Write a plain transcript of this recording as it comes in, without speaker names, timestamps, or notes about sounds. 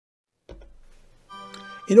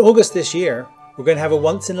In August this year, we're going to have a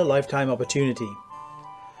once-in-a-lifetime opportunity.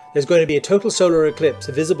 There's going to be a total solar eclipse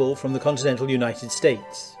visible from the continental United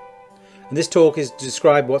States. And this talk is to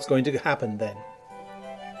describe what's going to happen then.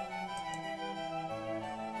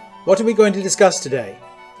 What are we going to discuss today?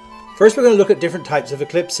 First, we're going to look at different types of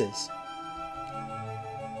eclipses.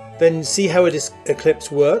 Then see how an eclipse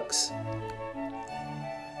works.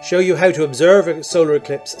 Show you how to observe a solar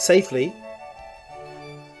eclipse safely.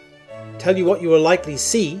 Tell you what you will likely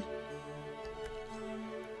see.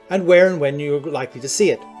 And where and when you're likely to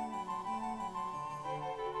see it.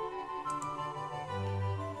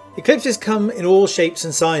 Eclipses come in all shapes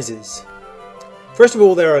and sizes. First of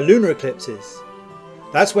all, there are lunar eclipses.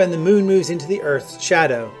 That's when the moon moves into the Earth's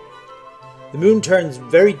shadow. The moon turns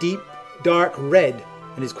very deep, dark red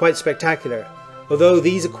and is quite spectacular. Although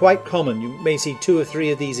these are quite common, you may see 2 or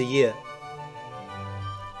 3 of these a year.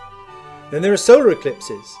 Then there are solar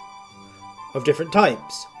eclipses of different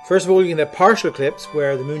types. First of all, you can have a partial eclipse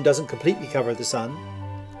where the moon doesn't completely cover the sun.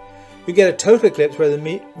 You get a total eclipse where the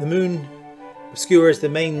moon obscures the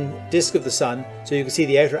main disk of the sun so you can see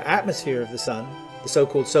the outer atmosphere of the sun, the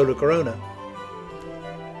so-called solar corona.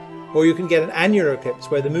 Or you can get an annular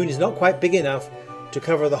eclipse where the moon is not quite big enough to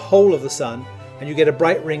cover the whole of the sun and you get a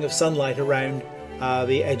bright ring of sunlight around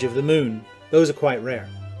the edge of the moon. Those are quite rare.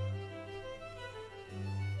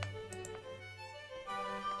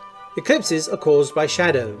 Eclipses are caused by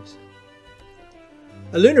shadows.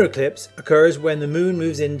 A lunar eclipse occurs when the moon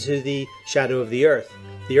moves into the shadow of the Earth.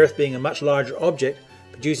 The Earth, being a much larger object,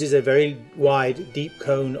 produces a very wide, deep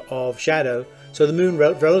cone of shadow, so the moon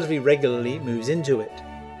relatively regularly moves into it.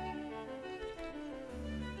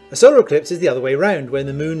 A solar eclipse is the other way round, when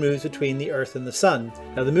the moon moves between the Earth and the sun.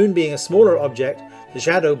 Now, the moon being a smaller object, the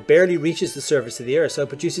shadow barely reaches the surface of the Earth, so it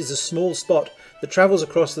produces a small spot that travels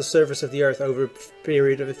across the surface of the Earth over a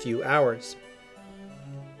period of a few hours.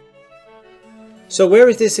 So where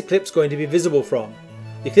is this eclipse going to be visible from?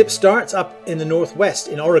 The eclipse starts up in the northwest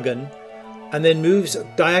in Oregon and then moves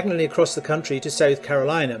diagonally across the country to South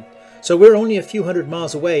Carolina. So we're only a few hundred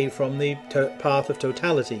miles away from the path of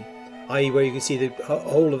totality, i.e. where you can see the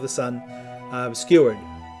whole of the sun obscured.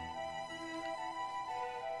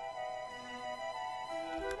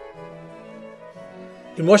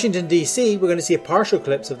 In Washington DC, we're going to see a partial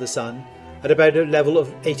eclipse of the sun at about a level of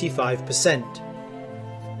 85%.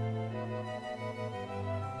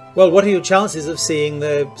 Well, what are your chances of seeing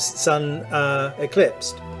the sun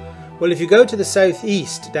eclipsed? Well, if you go to the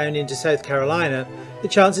southeast down into South Carolina, the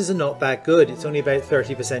chances are not that good. It's only about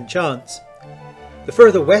 30% chance. The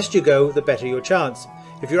further west you go, the better your chance.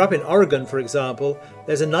 If you're up in Oregon, for example,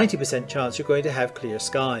 there's a 90% chance you're going to have clear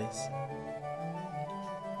skies.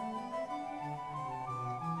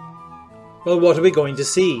 Well, what are we going to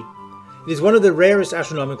see? It is one of the rarest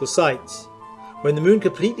astronomical sights. When the moon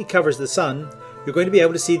completely covers the sun, you're going to be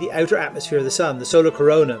able to see the outer atmosphere of the sun, the solar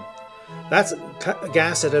corona. That's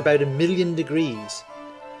gas at about 1,000,000 degrees.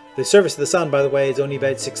 The surface of the sun, by the way, is only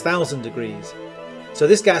about 6,000 degrees. So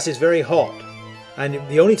this gas is very hot, and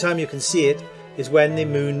the only time you can see it is when the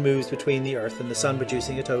moon moves between the Earth and the sun,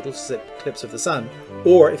 producing a total eclipse of the sun,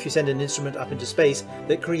 or if you send an instrument up into space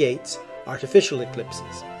that creates artificial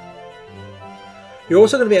eclipses. You're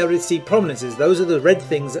also going to be able to see prominences. Those are the red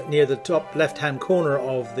things near the top left-hand corner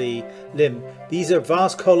of the limb. These are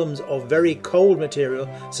vast columns of very cold material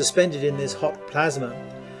suspended in this hot plasma.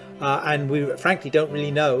 And we frankly don't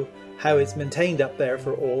really know how it's maintained up there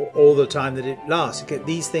for all the time that it lasts.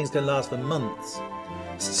 These things can last for months.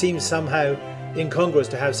 It seems somehow incongruous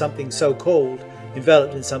to have something so cold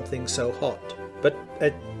enveloped in something so hot. But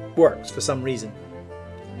it works for some reason.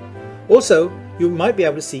 Also, you might be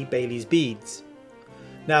able to see Bailey's beads.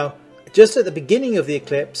 Now, just at the beginning of the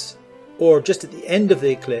eclipse, or just at the end of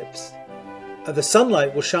the eclipse, the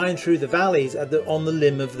sunlight will shine through the valleys on the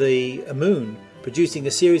limb of the moon, producing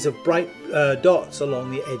a series of bright dots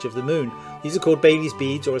along the edge of the moon. These are called Bailey's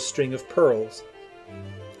beads, or a string of pearls.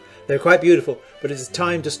 They're quite beautiful, but it's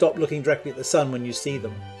time to stop looking directly at the sun when you see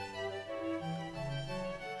them.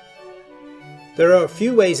 There are a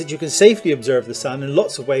few ways that you can safely observe the sun and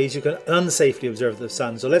lots of ways you can unsafely observe the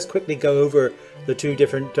sun. So let's quickly go over the 2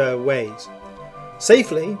 different ways.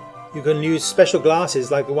 Safely, you can use special glasses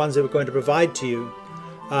like the ones that we're going to provide to you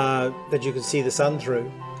that you can see the sun through.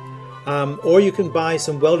 Or you can buy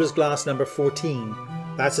some welder's glass number 14.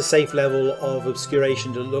 That's a safe level of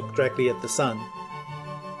obscuration to look directly at the sun.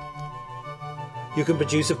 You can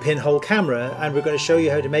produce a pinhole camera, and we're going to show you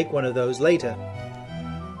how to make one of those later.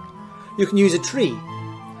 You can use a tree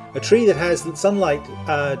that has sunlight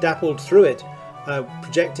dappled through it,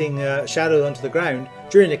 projecting shadow onto the ground.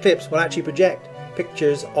 During an eclipse will actually project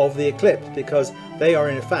pictures of the eclipse, because they are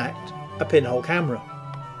in fact a pinhole camera.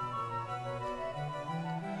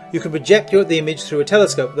 You can project the image through a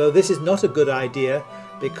telescope, though this is not a good idea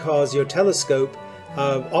because your telescope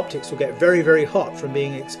optics will get very, very hot from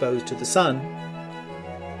being exposed to the sun.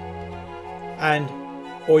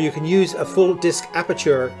 Or you can use a full disc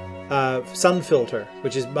aperture sun filter,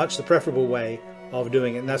 which is much the preferable way of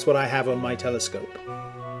doing it, and that's what I have on my telescope.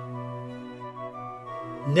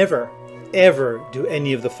 Never, ever do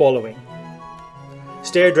any of the following.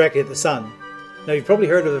 Stare directly at the sun. Now, you've probably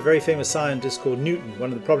heard of a very famous scientist called Newton,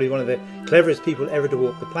 probably one of the cleverest people ever to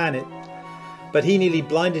walk the planet, but he nearly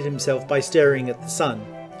blinded himself by staring at the sun.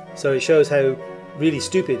 So it shows how really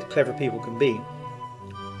stupid clever people can be.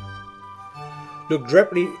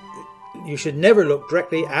 You should never look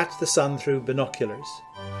directly at the sun through binoculars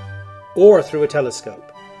or through a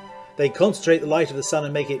telescope. They concentrate the light of the sun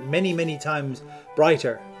and make it many, many times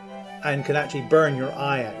brighter and can actually burn your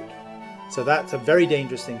eye out. So that's a very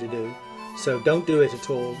dangerous thing to do. So don't do it at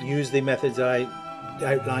all. Use the methods I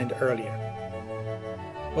outlined earlier.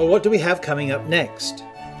 Well, what do we have coming up next?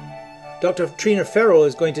 Dr. Trina Farrell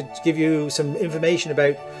is going to give you some information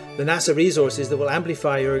about the NASA resources that will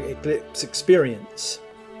amplify your eclipse experience.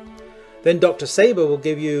 Then Dr. Saber will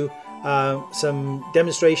give you some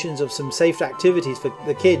demonstrations of some safe activities for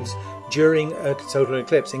the kids during a total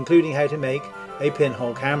eclipse, including how to make a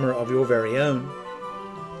pinhole camera of your very own.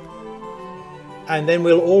 And then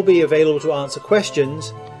we'll all be available to answer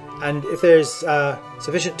questions, and if there's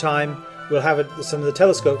sufficient time, we'll have some of the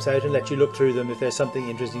telescopes out and let you look through them if there's something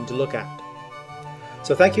interesting to look at.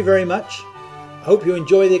 So thank you very much. I hope you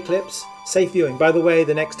enjoy the eclipse. Safe viewing. By the way,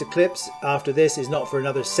 the next eclipse after this is not for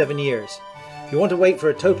another 7 years. If you want to wait for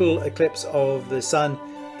a total eclipse of the sun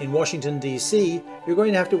in Washington, D.C., you're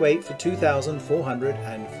going to have to wait for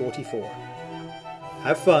 2444.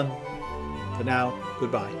 Have fun. For now,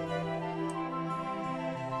 goodbye.